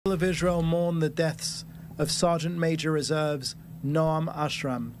of Israel mourn the deaths of Sergeant Major Reserves Noam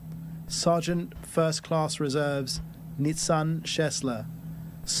Ashram, Sergeant First Class Reserves Nitzan Shesler,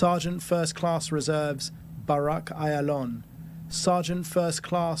 Sergeant First Class Reserves Barak Ayalon, Sergeant First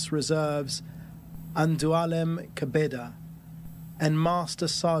Class Reserves Andualem Kabeda, and Master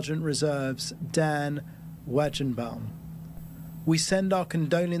Sergeant Reserves Dan Wagenbaum. We send our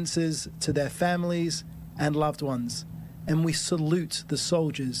condolences to their families and loved ones, and we salute the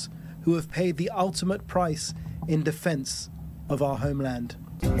soldiers who have paid the ultimate price in defense of our homeland.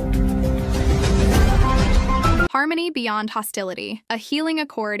 Harmony beyond hostility, a healing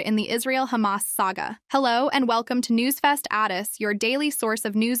accord in the Israel-Hamas saga. Hello and welcome to Newsfest Addis, your daily source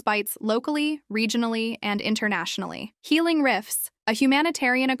of news bites locally, regionally, and internationally. Healing Rifts, a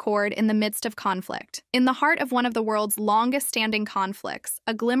humanitarian accord in the midst of conflict. In the heart of one of the world's longest-standing conflicts,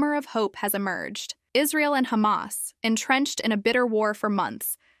 a glimmer of hope has emerged. Israel and Hamas, entrenched in a bitter war for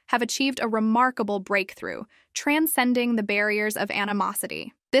months, have achieved a remarkable breakthrough, transcending the barriers of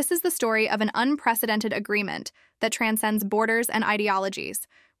animosity. This is the story of an unprecedented agreement that transcends borders and ideologies,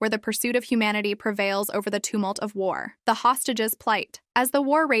 where the pursuit of humanity prevails over the tumult of war. The hostages' plight. As the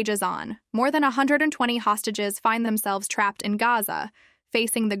war rages on, more than 120 hostages find themselves trapped in Gaza,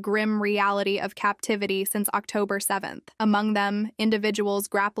 facing the grim reality of captivity since October 7th. Among them, individuals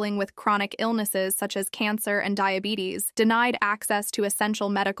grappling with chronic illnesses such as cancer and diabetes, denied access to essential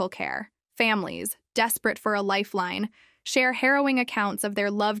medical care. Families, desperate for a lifeline, share harrowing accounts of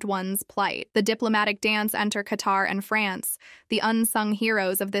their loved ones' plight. The diplomatic dance enter Qatar and France, the unsung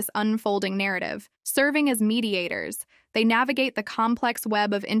heroes of this unfolding narrative. Serving as mediators, they navigate the complex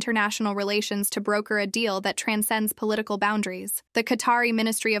web of international relations to broker a deal that transcends political boundaries. The Qatari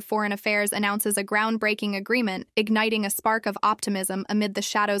Ministry of Foreign Affairs announces a groundbreaking agreement, igniting a spark of optimism amid the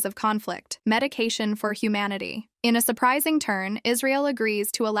shadows of conflict. Medication for humanity. In a surprising turn, Israel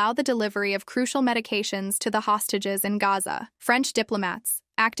agrees to allow the delivery of crucial medications to the hostages in Gaza. French diplomats,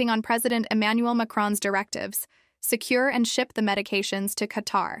 acting on President Emmanuel Macron's directives, secure and ship the medications to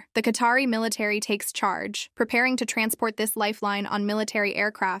Qatar. The Qatari military takes charge, preparing to transport this lifeline on military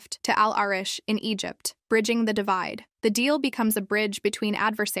aircraft to Al Arish in Egypt, bridging the divide. The deal becomes a bridge between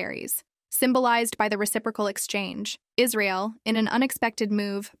adversaries, symbolized by the reciprocal exchange. Israel, in an unexpected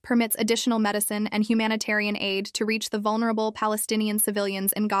move, permits additional medicine and humanitarian aid to reach the vulnerable Palestinian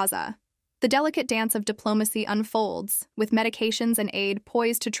civilians in Gaza. The delicate dance of diplomacy unfolds, with medications and aid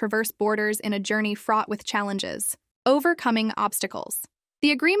poised to traverse borders in a journey fraught with challenges. Overcoming obstacles. The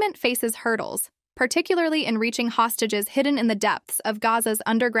agreement faces hurdles, particularly in reaching hostages hidden in the depths of Gaza's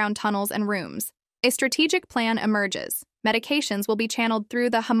underground tunnels and rooms. A strategic plan emerges. Medications will be channeled through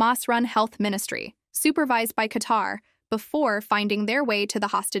the Hamas-run health ministry, supervised by Qatar, before finding their way to the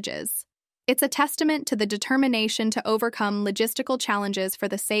hostages. It's a testament to the determination to overcome logistical challenges for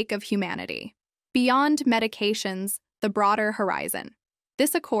the sake of humanity. Beyond medications, the broader horizon.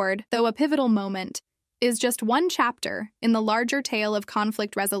 This accord, though a pivotal moment, is just one chapter in the larger tale of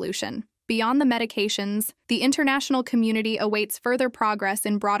conflict resolution. Beyond the medications, the international community awaits further progress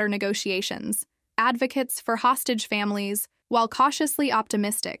in broader negotiations. Advocates for hostage families, while cautiously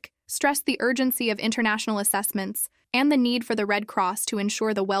optimistic, stress the urgency of international assessments and the need for the Red Cross to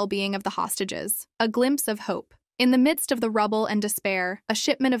ensure the well-being of the hostages. A glimpse of hope. In the midst of the rubble and despair, a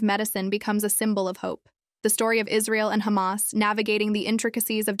shipment of medicine becomes a symbol of hope. The story of Israel and Hamas navigating the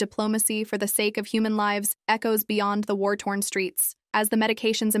intricacies of diplomacy for the sake of human lives echoes beyond the war-torn streets. As the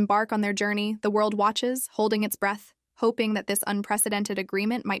medications embark on their journey, the world watches, holding its breath, hoping that this unprecedented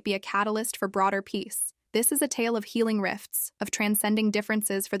agreement might be a catalyst for broader peace. This is a tale of healing rifts, of transcending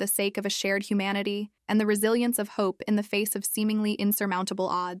differences for the sake of a shared humanity, and the resilience of hope in the face of seemingly insurmountable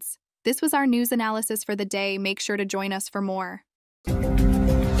odds. This was our news analysis for the day. Make sure to join us for more.